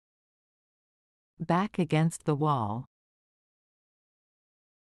back against the wall.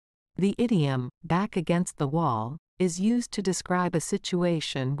 The idiom, back against the wall, is used to describe a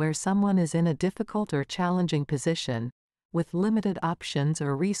situation where someone is in a difficult or challenging position, with limited options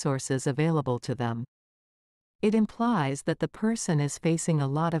or resources available to them. It implies that the person is facing a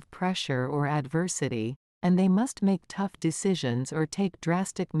lot of pressure or adversity, and they must make tough decisions or take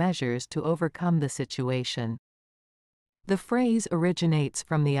drastic measures to overcome the situation. The phrase originates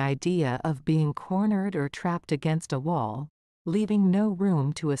from the idea of being cornered or trapped against a wall, leaving no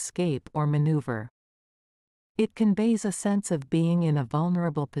room to escape or maneuver. It conveys a sense of being in a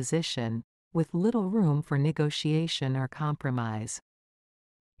vulnerable position, with little room for negotiation or compromise.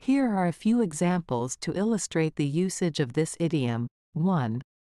 Here are a few examples to illustrate the usage of this idiom. 1.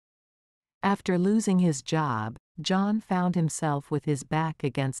 After losing his job, John found himself with his back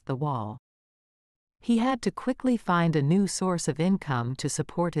against the wall. He had to quickly find a new source of income to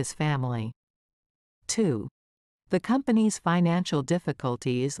support his family. 2. The company's financial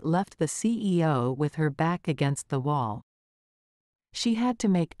difficulties left the CEO with her back against the wall. She had to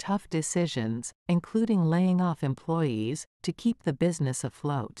make tough decisions, including laying off employees, to keep the business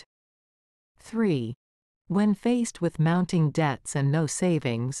afloat. 3. When faced with mounting debts and no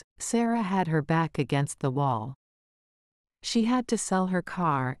savings, Sarah had her back against the wall. She had to sell her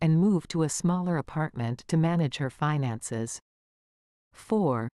car and move to a smaller apartment to manage her finances.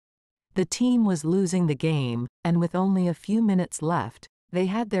 4. The team was losing the game, and with only a few minutes left, they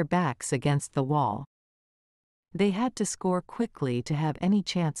had their backs against the wall. They had to score quickly to have any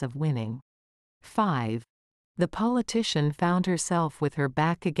chance of winning. 5. The politician found herself with her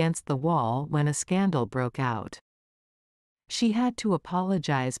back against the wall when a scandal broke out. She had to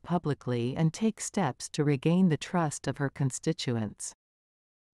apologize publicly and take steps to regain the trust of her constituents.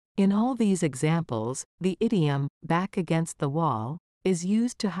 In all these examples, the idiom, back against the wall, is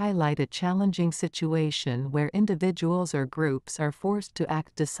used to highlight a challenging situation where individuals or groups are forced to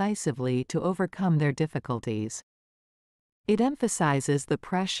act decisively to overcome their difficulties. It emphasizes the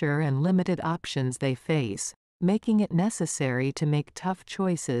pressure and limited options they face, making it necessary to make tough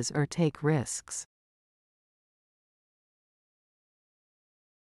choices or take risks.